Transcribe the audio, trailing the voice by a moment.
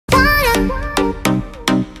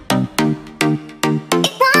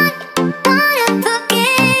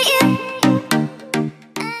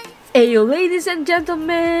Heyo ladies and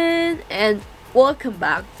gentlemen, and welcome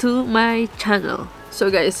back to my channel.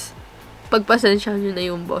 So guys, pagpasensya nyo na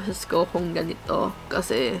yung boses ko kung ganito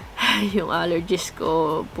kasi yung allergies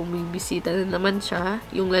ko bumibisita na naman siya.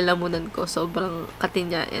 Yung lalamunan ko sobrang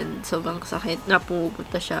katinya and sobrang sakit na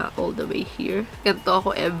pumupunta siya all the way here. Ganito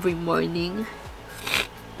ako every morning.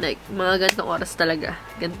 Like, mga gantong oras talaga.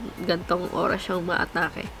 Gantong oras siyang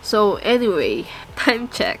maatake. So anyway,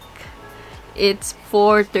 time check. It's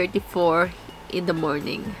 4:34 in the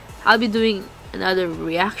morning. I'll be doing another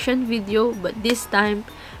reaction video, but this time,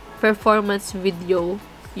 performance video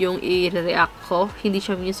yung i-react ko. Hindi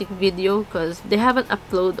siya music video because they haven't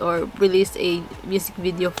uploaded or released a music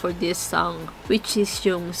video for this song, which is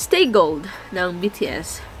yung Stay Gold ng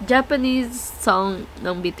BTS. Japanese song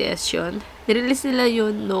ng BTS yun. Nirelease nila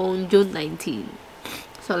yun noong June 19.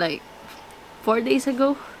 So like, 4 days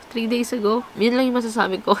ago? 3 days ago. Yun lang yung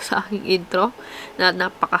masasabi ko sa aking intro na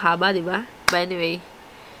napakahaba, di ba? But anyway,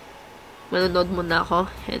 manonood muna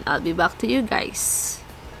ako and I'll be back to you guys.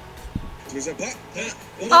 今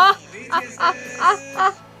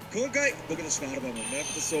回僕の島アルバム「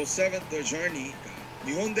Episode 7 The Journey」が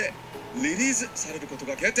日本でリリースされること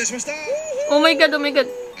が決定しました。 Oh my god, oh my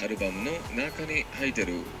god. アルバムの中に入って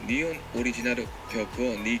る日本オリジナル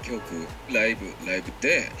曲を2曲ライブ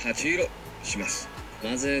で8披露します。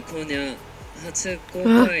まず今夜初公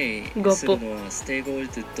開するのは「Stay Gold」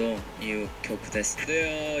という曲です。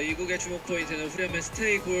 이 곡의 주목 포인트는 후렴에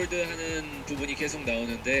Stay Gold 하는 부분이 계속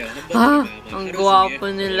나오는데 한 번쯤 아마 하루 중에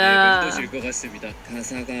들으실 것 같습니다.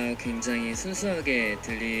 가사가 굉장히 순수하게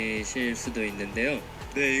들리실 수도 있는데요.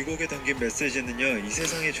 네, 이 곡에 담긴 메시지는요, 이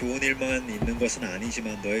세상에 좋은 일만 있는 것은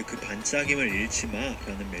아니지만 너의 그 반짝임을 잃지 마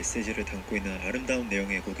라는 메시지를 담고 있는 아름다운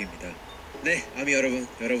내용의 곡입니다. 네, 아미 여러분,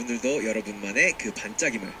 여러분들도 여러분만의 그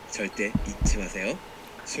반짝임을 절대 잊지 마세요.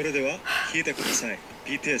 それでは聴いてください。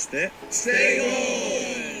 BTS で Stay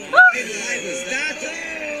Gold! Live start!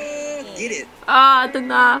 Get it! Ah, ito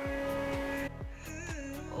na.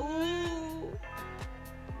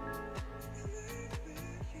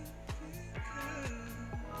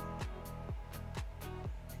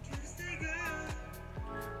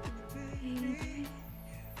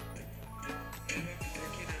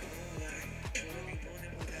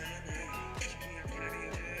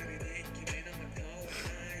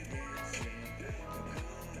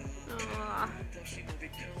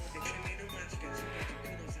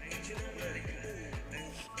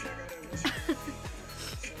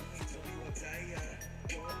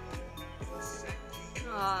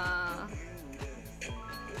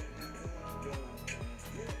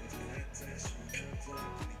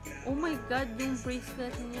 Oh my god, yung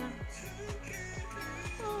bracelet niya.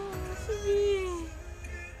 Oh, sige.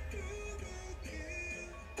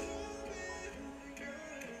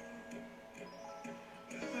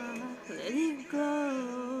 Let it go.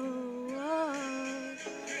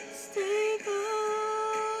 Stay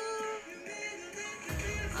gold.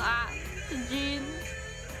 Jean.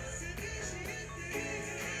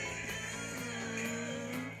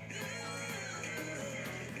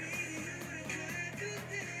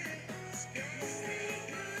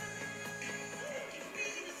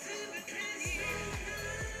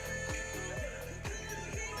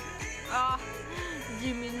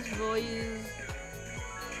 Jimin's voice.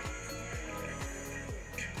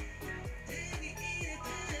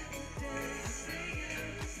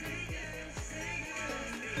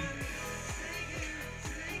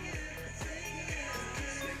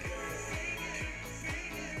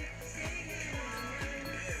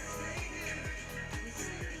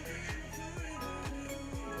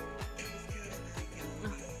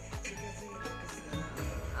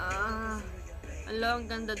 Ang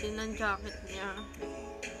ganda din ng jacket niya.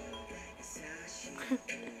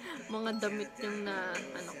 Mga damit yung na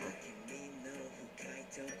ano ko.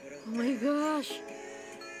 Oh my gosh.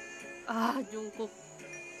 Jungkook.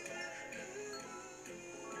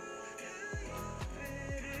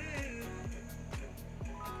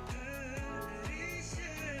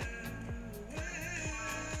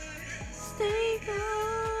 Stay gold.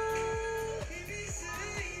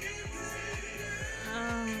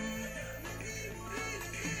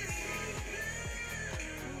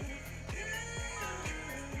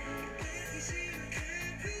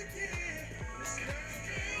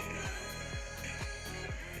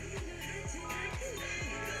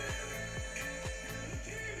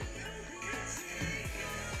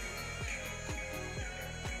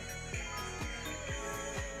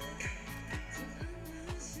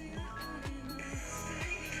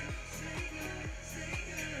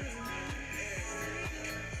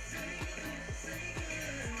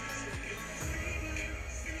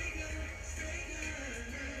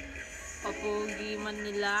 kailangan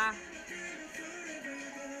nila.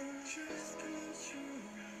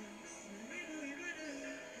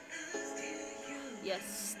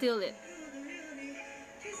 Yes, steal it.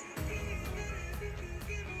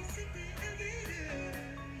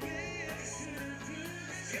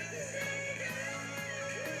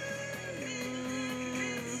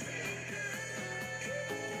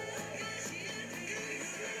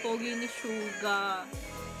 Pogi ni Suga.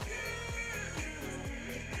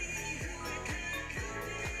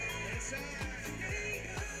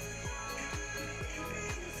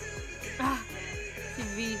 Si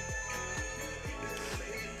V.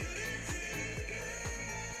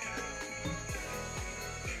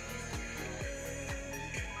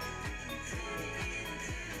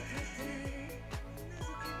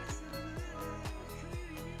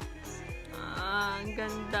 Ang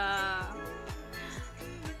ganda.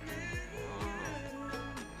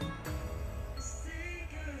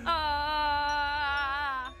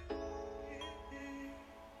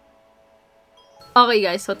 Okay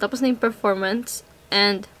guys, so tapos na yung performance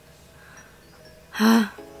and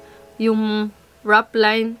yung rap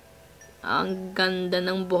line, ang ganda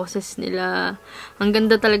ng boses nila. Ang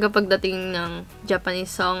ganda talaga pagdating ng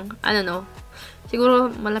Japanese song. I don't know.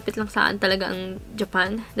 Siguro malapit lang saan talaga ang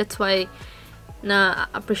Japan. That's why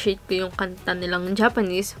na-appreciate ko yung kanta nilang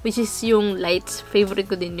Japanese, which is yung Lights.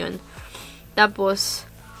 Favorite ko din yun. Tapos,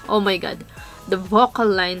 oh my god, the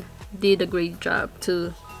vocal line did a great job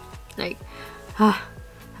too. Like,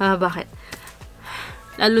 bakit?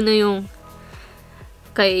 Lalo na yung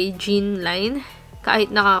kay Jin line. Kahit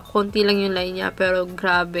nakakonti lang yung line niya, pero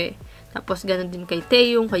grabe. Tapos, ganun din kay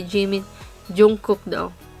Taeyong, kay Jimin, Jungkook daw.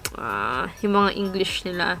 Yung mga English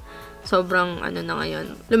nila, sobrang ano na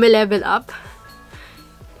ngayon. Lumilevel up.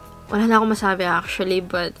 Wala na akong masabi actually,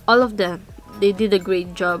 but all of them, they did a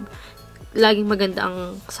great job. Laging maganda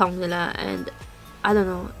ang song nila, and I don't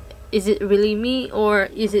know, is it really me or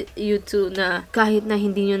is it you two na kahit na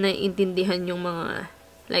hindi nyo naiintindihan yung mga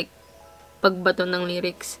like pagbato ng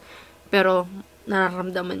lyrics, pero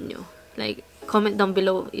nararamdaman nyo? Like, comment down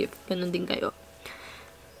below if ganun din kayo.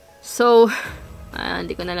 So,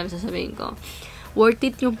 hindi ko na alam sasabihin ko. Worth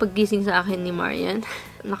it yung paggising sa akin ni Marian.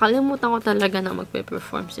 Nakalimutan ko talaga na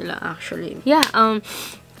magpe-perform sila actually. Yeah,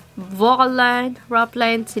 vocal line, rap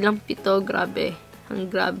line, silang 7, grabe. Ang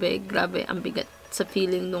grabe, ang bigat sa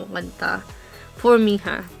feeling nung kanta. For me,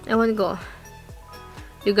 ewan ko.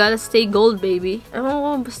 You gotta stay gold, baby. Ewan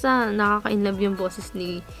ko, basta nakaka-inlove yung boses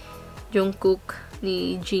ni Jungkook,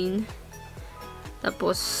 ni Jin.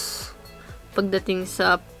 Tapos, pagdating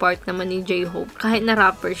sa part naman ni J-Hope, kahit na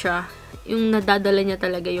rapper siya, yung nadadala niya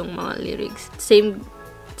talaga yung mga lyrics. Same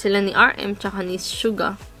sila ni RM, tsaka ni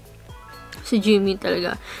Suga. Si Jimmy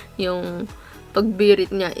talaga, yung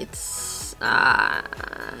pagbirit niya, it's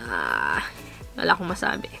wala akong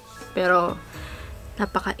masabi. Pero,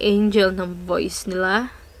 napaka-angel ng voice nila.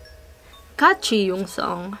 Catchy yung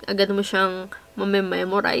song. Agad mo siyang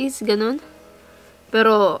mamemorize, ganun.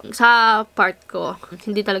 Pero, sa part ko,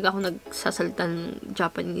 hindi talaga ako nagsasalita ng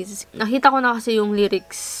Japanese. Nakita ko na kasi yung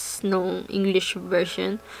lyrics ng English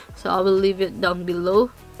version. So, I will leave it down below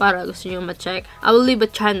para gusto nyo ma-check. I will leave a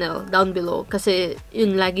channel down below kasi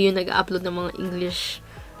yun lagi yung nag-upload ng mga English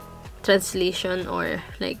translation or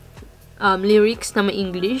like lyrics na may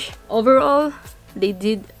English. Overall, they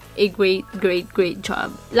did a great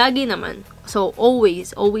job. Lagi naman. So,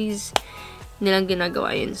 always nilang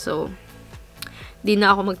ginagawa yun. So, di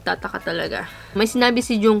na ako magtataka talaga. May sinabi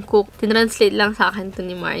si Jungkook, tinranslate lang sa akin to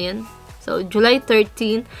ni Marian. So, July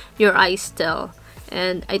 13, Your Eyes Tell.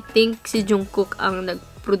 And I think si Jungkook ang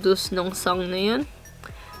nag-produce nung song na yun.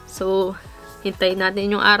 So, hintayin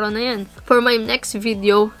natin yung araw na yan. For my next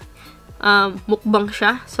video, mukbang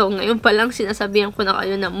siya. So, ngayon pa lang sinasabihan ko na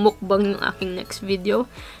kayo na mukbang yung aking next video.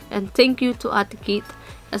 And thank you to Ate Kate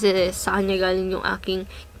kasi sa kanya galing yung aking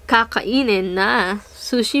kakainin na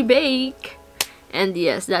sushi bake. And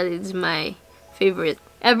yes, that is my favorite.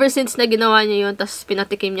 Ever since na ginawa niya yun, tas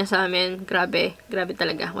pinatikim niya sa amin, grabe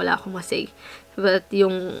talaga. Wala akong masay. But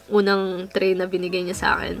yung unang tray na binigay niya sa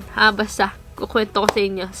akin, basta, kukwento ko sa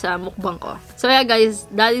inyo sa mukbang ko. So yeah guys,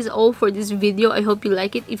 that is all for this video. I hope you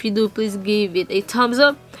like it. If you do, please give it a thumbs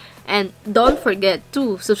up. And don't forget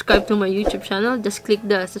to subscribe to my YouTube channel. Just click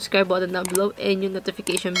the subscribe button down below and yung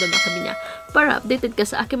notification bell na kami niya para updated ka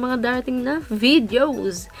sa aking mga darating na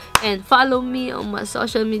videos. And follow me on my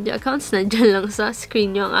social media accounts. Nandyan lang sa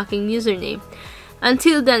screen nyo ang aking username.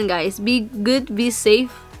 Until then guys, be good, be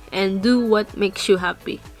safe, and do what makes you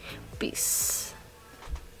happy. Peace.